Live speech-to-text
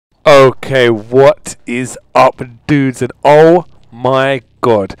Okay, what is up, dudes? And oh my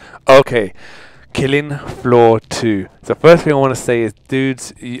god. Okay, Killing Floor 2. So first thing I want to say is,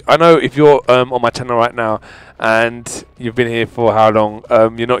 dudes, I know if you're on my channel right now and you've been here for how long,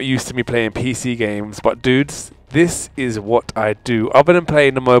 you're not used to me playing PC games, but dudes, this is what I do. Other than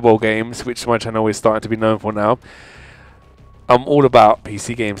playing the mobile games, which my channel is starting to be known for now, I'm all about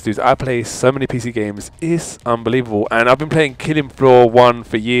PC games, dudes. I play so many PC games, it's unbelievable. And I've been playing Killing Floor 1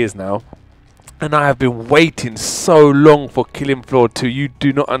 for years now. And I have been waiting so long for Killing Floor 2. You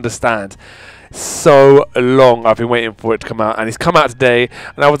do not understand. So long I've been waiting for it to come out. And it's come out today.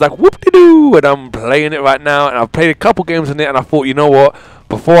 And I was like, whoop-de-doo. And I'm playing it right now. And I've played a couple games on it. And I thought, you know what?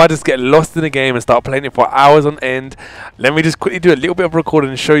 Before I just get lost in the game and start playing it for hours on end, let me just quickly do a little bit of recording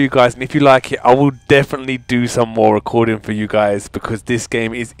and show you guys. And if you like it, I will definitely do some more recording for you guys, because this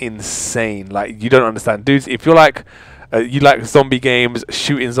game is insane. Like, you don't understand, dudes. If you're like you like zombie games,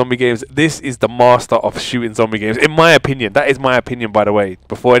 shooting zombie games, this is the master of shooting zombie games, in my opinion. That is my opinion, by the way,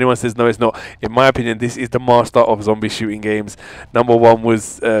 before anyone says no, it's not. In my opinion, this is the master of zombie shooting games. Number one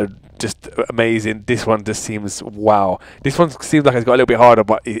was just amazing. This one just seems wow. This one seems like it's got a little bit harder,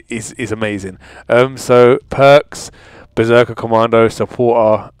 but it is amazing. So perks: Berserker Commando,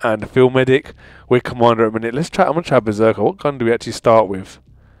 Supporter, and Field Medic. We're Commander at a minute. Let's try. I'm gonna try Berserker. What gun do we actually start with?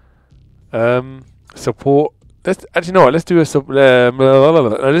 Support. Let's actually know what. Let's do a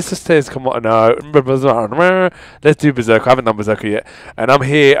let's just say it's Commando. No, let's do Berserker. I haven't done Berserker yet, and I'm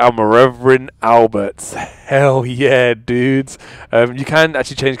here. I'm Reverend Alberts. Hell yeah, dudes! You can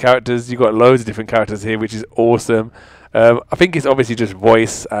actually change characters. You got loads of different characters here, which is awesome. I think it's obviously just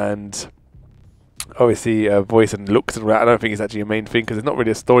voice and voice and looks and that. I don't think it's actually a main thing because it's not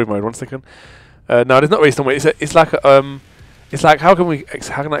really a story mode. 1 second. No, there's not really story. It's like a, it's like, how can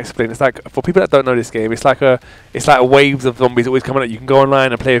I explain? It's like, for people that don't know this game, it's like waves of zombies always coming out. You can go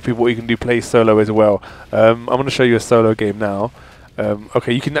online and play with people. You can do play solo as well. I'm going to show you a solo game now.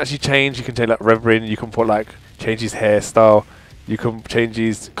 Okay, you can actually change. You can change like Reverend. You can put like change his hairstyle. You can change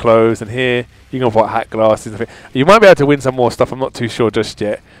his clothes, and here you can put hat glasses. You might be able to win some more stuff. I'm not too sure just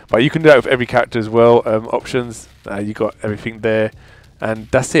yet, but you can do that with every character as well. Options. You got everything there, and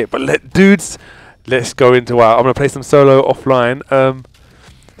that's it. But dudes. Let's go into I'm going to play some solo offline.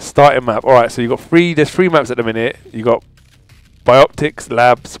 Starting map. Alright, so you got there's three maps at the minute. You got Bioptics,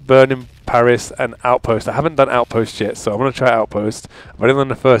 Labs, Burning Paris, and Outpost. I haven't done Outpost yet, so I'm going to try Outpost. I've only done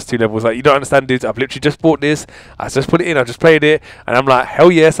the first two levels. Like, you don't understand, dudes. I've literally just bought this. I just put it in. I just played it. And I'm like,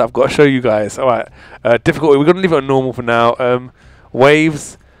 hell yes, I've got to show you guys. Alright. Difficulty. We're going to leave it on normal for now.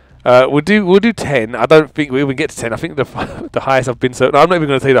 Waves. We'll do 10. I don't think we even get to 10. I think the highest I've been no, I'm not even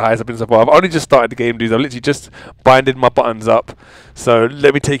going to say the highest I've been so far. I've only just started the game, dudes. I've literally just binded my buttons up. So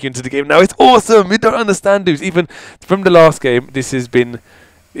let me take you into the game now. It's awesome. You don't understand, dudes. Even from the last game, this has been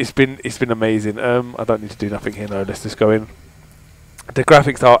it's been amazing. I don't need to do nothing here. No, let's just go in. The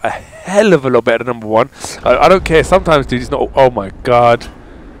graphics are a hell of a lot better than number one. I don't care. Sometimes, dude, it's not. Oh my god!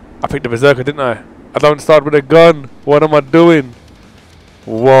 I picked the Berserker, didn't I? I don't start with a gun. What am I doing?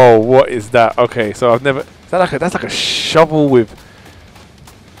 Whoa, what is that? Okay, so I've never... that's like a shovel with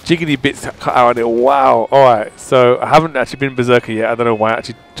jiggly bits cut out on it. Wow. Alright, so I haven't actually been Berserker yet. I don't know why I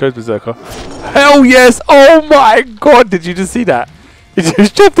actually chose Berserker. Hell yes! Oh my god! Did you just see that? It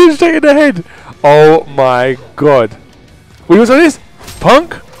just jumped in straight in the head. Oh my god. Wait, what's on this?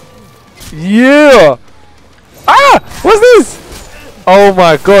 Punk? Yeah! Ah! What's this? Oh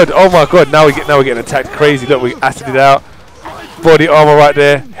my god. Oh my god. Now we're getting attacked crazy. Look, we acided out. Body armor right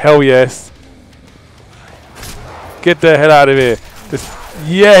there. Hell yes. Get the hell out of here.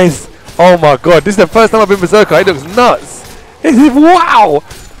 Yes. Oh my god. This is the first time I've been Berserker. It looks nuts. Wow.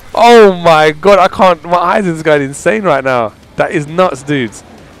 Oh my god. I can't. My eyes are just going insane right now. That is nuts, dudes.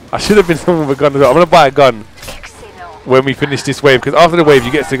 I should have been someone with a gun as well. I'm going to buy a gun when we finish this wave, because after the wave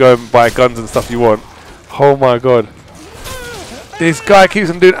you get to go and buy guns and stuff you want. Oh my god. This guy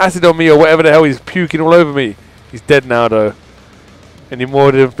keeps on doing acid on me or whatever the hell. He's puking all over me. He's dead now though. Any more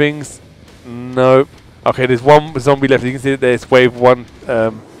of them things? Nope. Okay, there's one zombie left. You can see that there's wave 1.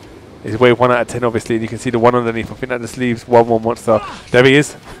 It's wave 1 out of 10, obviously, and you can see the one underneath. I think that just leaves one more monster. There he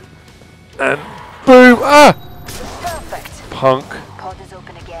is. And boom! Ah! Perfect. Punk. Pod is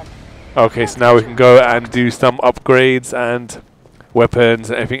open again. Okay, so now we can go and do some upgrades and weapons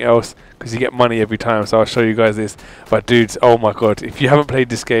and everything else, because you get money every time. So I'll show you guys this. But dudes, oh my god, if you haven't played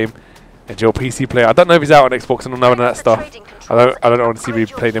this game and you're a PC player, I don't know if it's out on Xbox and none of that stuff. I don't want to see me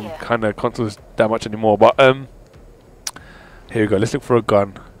play them kind of consoles that much anymore. But here we go. Let's look for a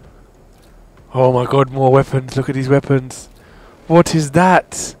gun. Oh my god, more weapons. Look at these weapons. What is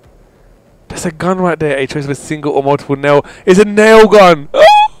that? That's a gun right there. A choice of a single or multiple nail. It's a nail gun.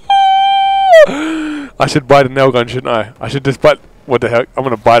 I should buy the nail gun, shouldn't I? I should just buy... What the heck? I'm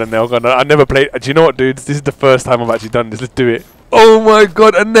going to buy the nail gun. I never played... Do you know what, dudes? This is the first time I've actually done this. Let's do it. Oh my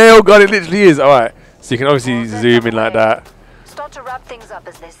god, a nail gun. It literally is. Alright. So you can obviously zoom in like that. Start to wrap things up,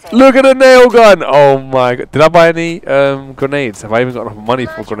 as they say. Look at the nail gun. Oh my god. Did I buy any grenades? Have I even got enough money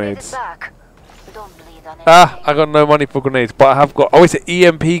for grenades? I got no money for grenades, but I have got... Oh, it's an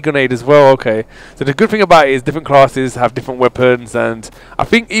EMP grenade as well. Okay. So the good thing about it is different classes have different weapons, and I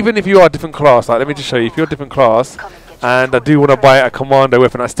think even if you are a different class, like let me just show you, if you're a different class, and I do want to buy a commando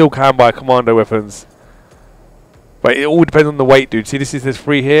weapon, I still can buy commando weapons. But it all depends on the weight, dude. See, this says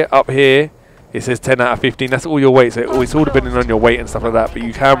 3 here. Up here, it says 10 out of 15. That's all your weight. So it's all depending on your weight and stuff like that. But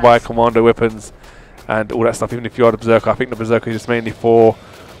you can buy commando weapons and all that stuff, even if you are the Berserker. I think the Berserker is just mainly for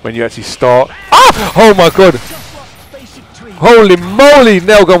when you actually start. Ah! Oh my god! Holy moly!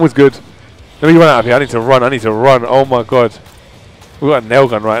 Nail gun was good. Let me run out of here. I need to run. I need to run. Oh my god. We got a nail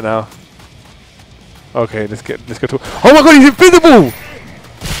gun right now. Okay, let's go to... Oh my god, he's invisible!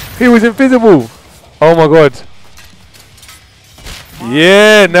 He was invisible! Oh my god.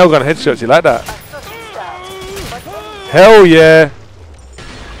 Yeah, nail gun headshots. You like that? Hell yeah!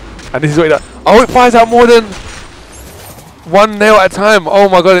 And this is what it does. Oh, it fires out more than 1 nail at a time. Oh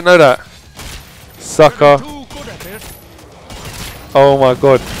my god, I didn't know that. Sucker. Oh my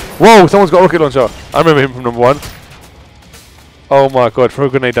god. Whoa, someone's got a rocket launcher. I remember him from number 1. Oh my god, throw a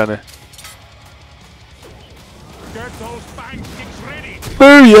grenade down there.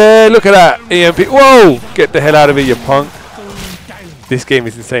 Boo, yeah, look at that. EMP. Whoa! Get the hell out of here, you punk. This game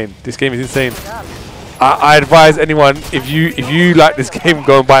is insane. This game is insane. I advise anyone, if you like this game,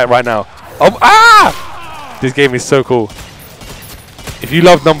 go and buy it right now. This game is so cool. If you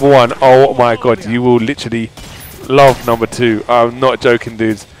love number 1, oh my god, you will literally love number 2. I'm not joking,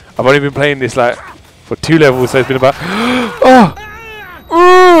 dudes. I've only been playing this like for 2 levels, so it's been about... Oh!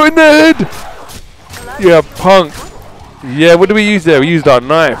 In the head! Yeah, punk. Yeah, what do we use there? We used our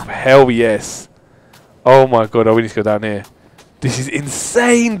knife. Hell yes. Oh my god, we need to go down here. This is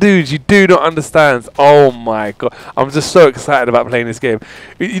insane, dudes. You do not understand. Oh my god. I'm just so excited about playing this game.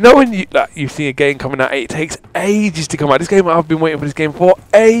 You know when you see a game coming out, it takes ages to come out. This game, I've been waiting for this game for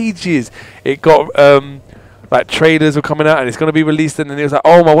ages. It got, like, trailers were coming out and it's going to be released, and then it was like,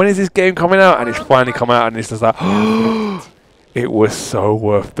 oh my, when is this game coming out? And it's finally come out and it's just like, it was so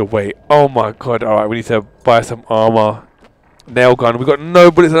worth the wait. Oh my god. Alright, we need to buy some armor. Nail gun. We've got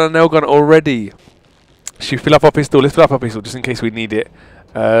no bullets on a nail gun already. Should we fill up our pistol? Let's fill up our pistol just in case we need it.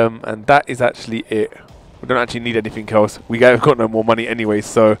 And that is actually it. We don't actually need anything else. We got no more money anyway,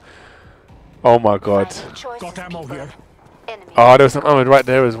 so... Oh my god. Got ammo here. Oh, there was some ammo right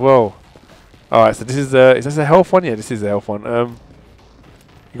there as well. Alright, so this is this a health one? Yeah, this is a health one.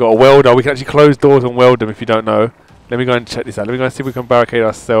 You got a welder. We can actually close doors and weld them if you don't know. Let me go and check this out. Let me go and see if we can barricade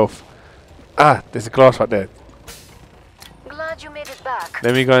ourselves. Ah, there's a glass right there. Glad you made it back.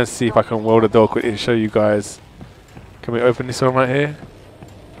 Let me go and see if I can weld a door quickly and show you guys. Can we open this one right here?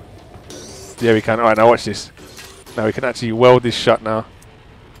 Yeah, we can. Alright, now watch this. Now we can actually weld this shut now.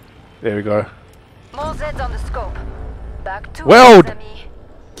 There we go. More Zeds on the scope. Back to Weld! enemy.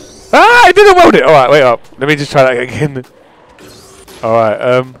 Ah, I didn't weld it! Alright, wait up. Let me just try that again.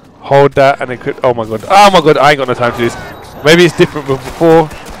 Alright, hold that and encrypt. Oh my god. Oh my god, I ain't got no time to do this. Maybe it's different, but before,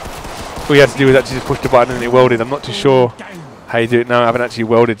 all you had to do was actually just push the button and it welded. I'm not too sure how you do it now. I haven't actually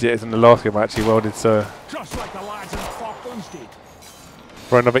welded yet. It's in the last game I actually welded, so... Just like the lads in Falklands did.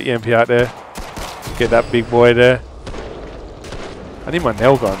 Throw another EMP out there. Get that big boy there. I need my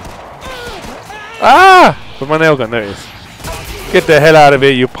nail gun. Ah! Where's my nail gun? There it is. Get the hell out of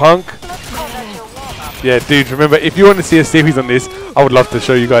here, you punk. Yeah, dude, remember, if you want to see a series on this, I would love to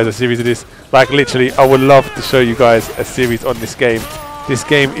show you guys a series of this. Like, literally, I would love to show you guys a series on this game. This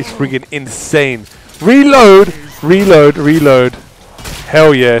game is freaking insane. Reload! Reload, reload.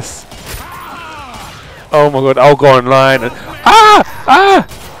 Hell yes. Oh my god, I'll go online and... Ah!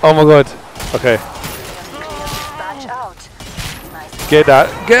 Ah! Oh my god. Okay. Get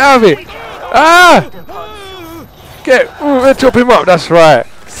that. Get out of here! Ah! Get... chop him up, that's right.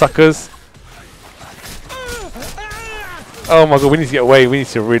 Suckers. Oh my god, we need to get away. We need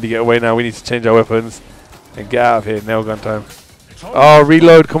to really get away now. We need to change our weapons and get out of here. Nail gun time. Oh,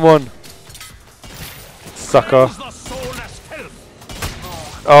 reload, come on. Sucker.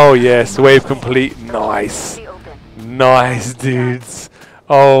 Oh yes, wave complete. Nice. Nice, dudes.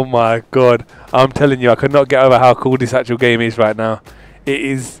 Oh my god. I'm telling you, I could not get over how cool this actual game is right now. It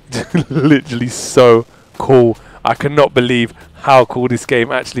is literally so cool. I cannot believe how cool this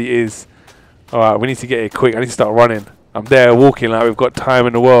game actually is. Alright, we need to get it quick. I need to start running. I'm there walking like we've got time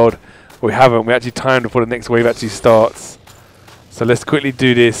in the world. We haven't. We actually timed before the next wave actually starts. So let's quickly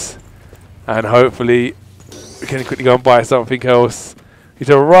do this. And hopefully We can quickly go and buy something else. He's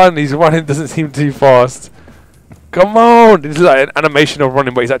a run. He's running. Doesn't seem too fast. Come on! This is like an animation of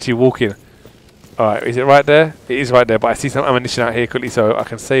running, but he's actually walking. Alright, is it right there? It is right there, but I see some ammunition out here quickly, so I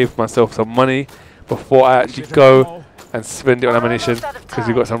can save myself some money before I actually go and spend it on ammunition, because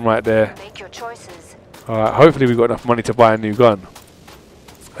we've got some right there. Make your choices. Alright, hopefully we've got enough money to buy a new gun.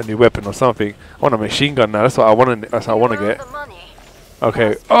 A new weapon or something. I want a machine gun now, that's what I want to get. The money.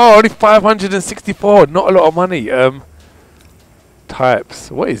 Okay. Oh, only 564. Not a lot of money. Types.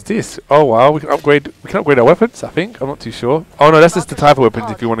 What is this? Oh wow, we can upgrade our weapons, I think. I'm not too sure. Oh no, that's just the type of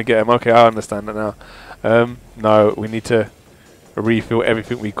weapons if you want to get them. Okay, I understand that now. No, we need to refill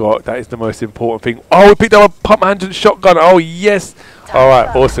everything we got. That is the most important thing. Oh, we picked up a pump handle shotgun. Oh yes.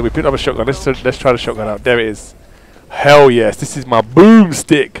 Alright, awesome. We picked up a shotgun. Let's try the shotgun out. There it is. Hell yes. This is my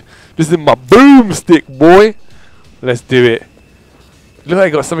boomstick. This is my boomstick, boy. Let's do it. Look like I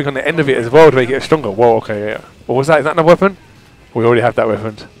got something on the end of it as well to make it stronger. Whoa, okay, yeah. What was that? Is that another weapon? We already have that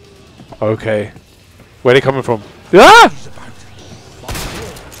weapon. Okay. Where are they coming from? Ah!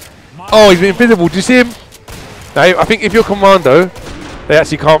 Oh, he's invisible. Do you see him? Now, I think if you're commando, they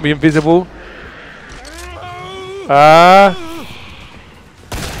actually can't be invisible. Ah.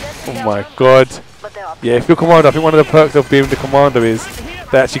 Oh my god. Yeah, if you're commando, I think one of the perks of being the commando is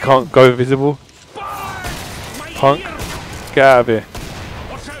they actually can't go invisible. Punk. Get out of here.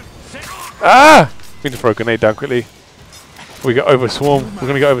 Ah! We need to throw a grenade down quickly. We got overswarm. We're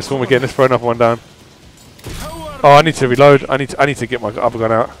gonna get overswarm again. Let's throw another one down. Oh, I need to reload. I need to get my other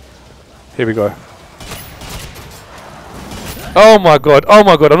gun out. Here we go. Oh my god. Oh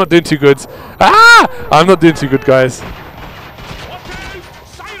my god. I'm not doing too good. Ah! I'm not doing too good, guys.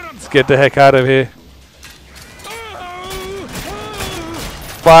 Let's get the heck out of here.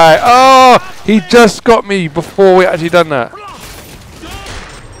 Bye. Oh! He just got me before we actually done that.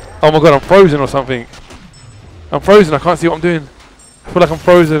 Oh my god. I'm frozen or something. I'm frozen, I can't see what I'm doing. I feel like I'm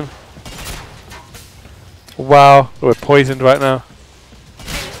frozen. Wow, we're poisoned right now.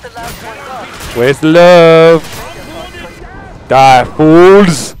 Where's the love? Die,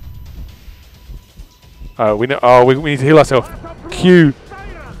 fools! Oh, we need to heal ourselves. Q.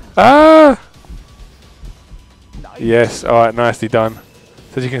 Ah! Yes, alright, nicely done.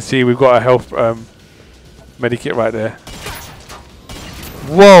 So as you can see, we've got a health medikit right there.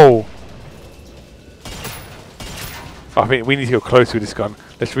 Whoa! I think we need to go close with this gun.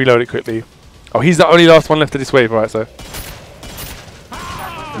 Let's reload it quickly. Oh, he's the only last one left of this wave, right? So,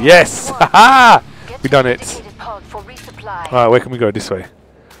 yes, haha! We done it. Alright, where can we go? This way.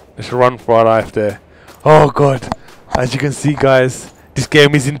 Let's run for our life there. Oh god! As you can see, guys, this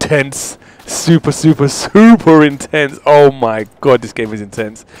game is intense. Super, super, super intense. Oh my god, this game is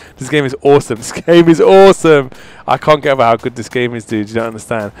intense. This game is awesome. This game is awesome. I can't get over how good this game is, dude. You don't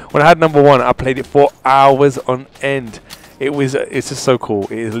understand. When I had number one, I played it for hours on end. It's just so cool.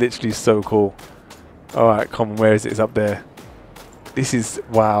 It is literally so cool. Alright, come on, where is it? It's up there. This is,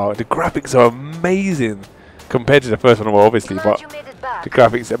 wow. The graphics are amazing compared to the first one, well, obviously, but the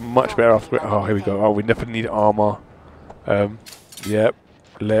graphics are much better off. Oh, here we go. Oh, we definitely need armor. Yep.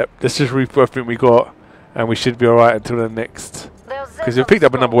 Let's just refresh everything we got, and we should be alright until the next. Because we picked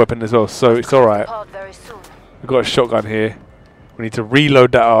up another weapon as well, so it's alright. We've got a shotgun here. We need to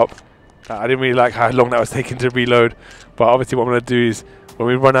reload that up. I didn't really like how long that was taking to reload, but obviously what I'm going to do is, when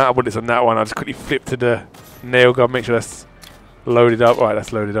we run out of bullets on that one, I'll just quickly flip to the nail gun, make sure that's loaded up. Alright,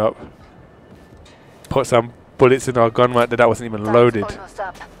 that's loaded up. Put some bullets in our gun right there, that wasn't even loaded.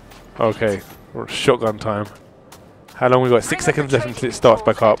 Okay, shotgun time. How long we got? 6 seconds left until it starts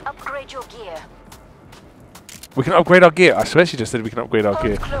back up. We can upgrade our gear. I swear she just said we can upgrade our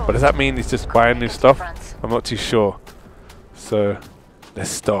gear. But does that mean it's just buying new stuff? I'm not too sure. So, let's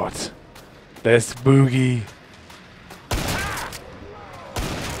start. Let's boogie.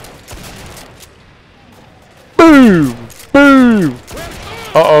 Boom! Boom!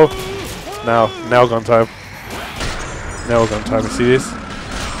 Uh-oh. Now, nail gun time. Nail gun time. You see this?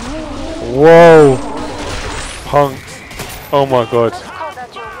 Whoa! Punked. Oh my god.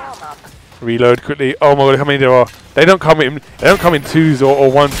 Reload quickly. Oh my god, how many there are. They don't come in twos or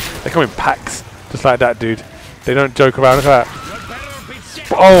ones. They come in packs. Just like that, dude. They don't joke around. Look at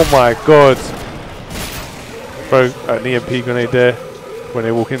that. Oh my god. Throw an EMP grenade there when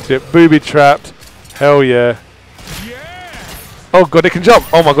they walk into it. Booby trapped. Hell yeah. Oh god, they can jump.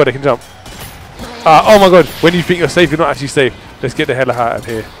 Oh my god, they can jump. Oh my god, when you think you're safe, you're not actually safe. Let's get the hell out of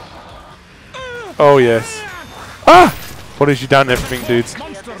here. Oh yes. Ah! What is you down and everything, dudes?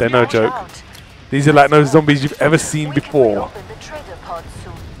 They're no joke. These are like no zombies you've ever seen before.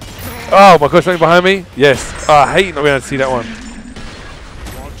 Oh my god, something behind me? Yes. Oh, I hate not being able to see that one.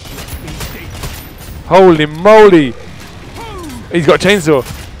 Holy moly! He's got a chainsaw.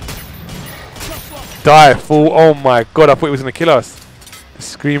 Die, fool. Oh my god, I thought he was going to kill us. The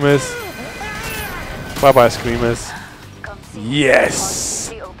screamers. Bye-bye, screamers.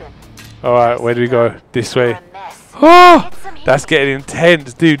 Yes! Alright, where do we go? This way. Oh! That's getting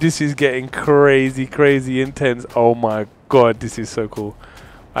intense, dude. This is getting crazy, crazy intense. Oh my god, this is so cool.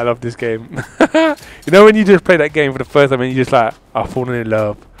 I love this game. You know when you just play that game for the first time and you just like, I've fallen in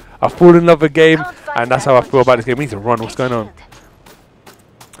love. I've fallen in love with a game, and that's how I feel about this game. We need to run. What's going on?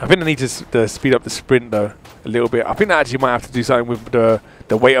 I think I need to speed up the sprint though a little bit. I think I actually might have to do something with the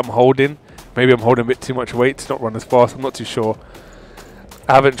weight I'm holding. Maybe I'm holding a bit too much weight to not run as fast. I'm not too sure.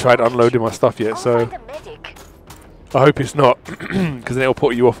 I haven't tried unloading my stuff yet, so I hope it's not, because then it'll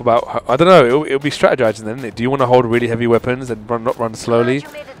put you off about. I don't know. It'll be strategizing then, isn't it? Do you want to hold really heavy weapons and not run slowly?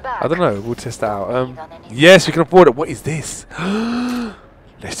 I don't know. We'll test that out. Yes, we can afford it. What is this?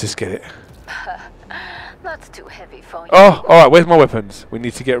 Let's just get it. That's too heavy for you. Oh, alright, where's my weapons? We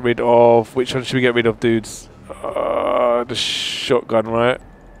need to get rid of... Which one should we get rid of, dudes? The shotgun, right?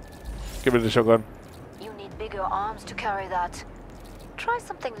 Get rid of the shotgun. You need bigger arms to carry that. Try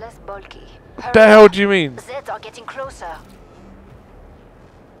something less bulky. What the hell do you mean? Zeds are getting closer.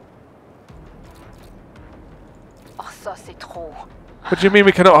 Oh, ça c'est trop. What do you mean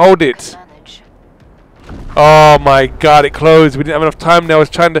we cannot hold it? Manage. Oh my god, it closed. We didn't have enough time now. I was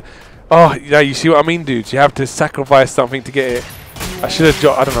trying to... Oh, yeah, you see what I mean, dudes? You have to sacrifice something to get it. I should have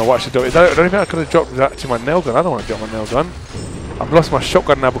dropped... I don't know what I should do. I don't even think I could have dropped actually my nail gun. I don't want to drop my nail gun. I've lost my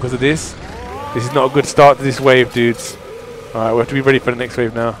shotgun now because of this. This is not a good start to this wave, dudes. Alright, we have to be ready for the next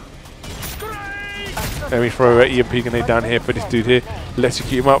wave now. Let me throw an EMP grenade down here for this dude here. Let's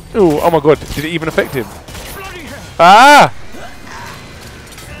execute him up. Ooh, oh my god, did it even affect him? Ah!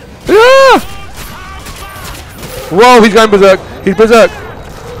 Ah! Whoa, he's going berserk. He's berserk.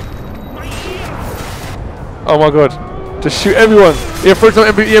 Oh my god. Just shoot everyone. Yeah, throw some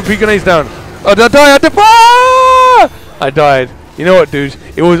EMP grenades down. Oh, did I die? I died. You know what, dudes?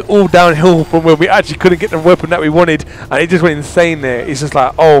 It was all downhill from where we actually couldn't get the weapon that we wanted, and it just went insane there. It's just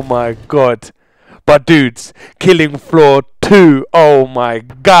like, oh my god. But dudes, Killing Floor 2, oh my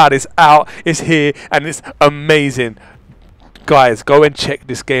god, it's out, it's here, and it's amazing. Guys, go and check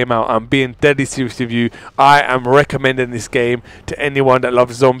this game out. I'm being deadly serious with you. I am recommending this game to anyone that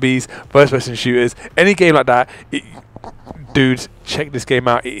loves zombies, first-person shooters, any game like that. Dudes, check this game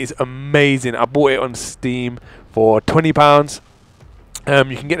out. It is amazing. I bought it on Steam for £20.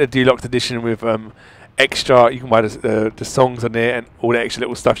 You can get the deluxe edition with extra. You can buy the songs on there and all the extra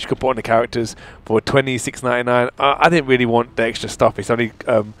little stuff you can put on the characters for £26.99. I didn't really want the extra stuff. It's only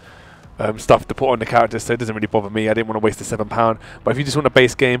stuff to put on the characters, so it doesn't really bother me. I didn't want to waste the £7. But if you just want a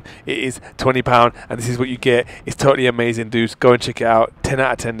base game, it is £20, and this is what you get. It's totally amazing, dudes. Go and check it out. 10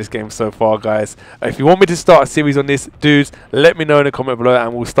 out of 10 this game so far, guys. If you want me to start a series on this, dudes, let me know in the comment below,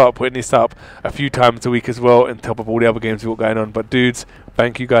 and we'll start putting this up a few times a week as well, on top of all the other games we've got going on. But dudes,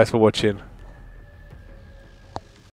 thank you guys for watching.